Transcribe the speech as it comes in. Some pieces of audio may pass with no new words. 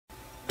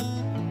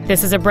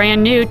This is a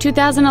brand new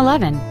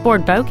 2011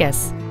 Ford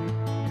Focus.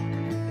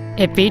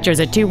 It features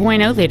a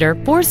 2.0-liter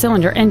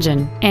four-cylinder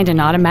engine and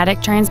an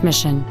automatic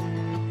transmission.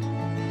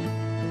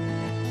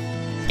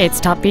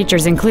 Its top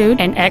features include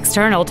an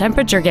external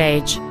temperature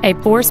gauge, a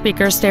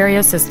four-speaker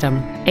stereo system,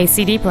 a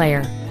CD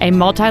player, a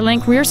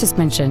multi-link rear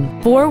suspension,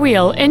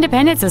 four-wheel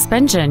independent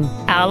suspension,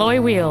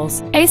 alloy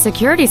wheels, a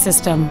security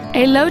system,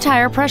 a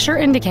low-tire pressure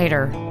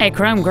indicator, a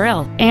chrome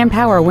grille, and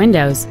power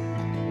windows.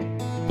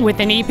 With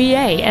an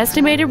EPA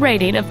estimated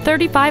rating of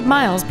 35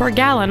 miles per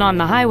gallon on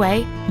the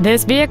highway,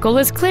 this vehicle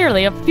is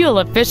clearly a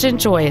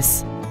fuel-efficient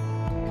choice.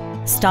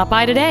 Stop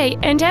by today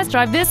and test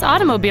drive this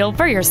automobile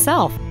for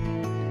yourself.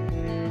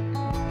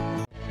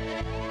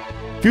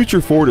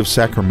 Future Ford of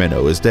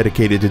Sacramento is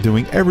dedicated to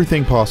doing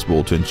everything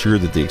possible to ensure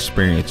that the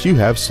experience you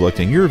have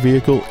selecting your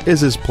vehicle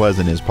is as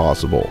pleasant as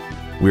possible.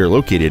 We are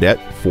located at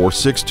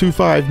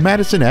 4625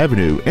 Madison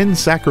Avenue in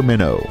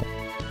Sacramento.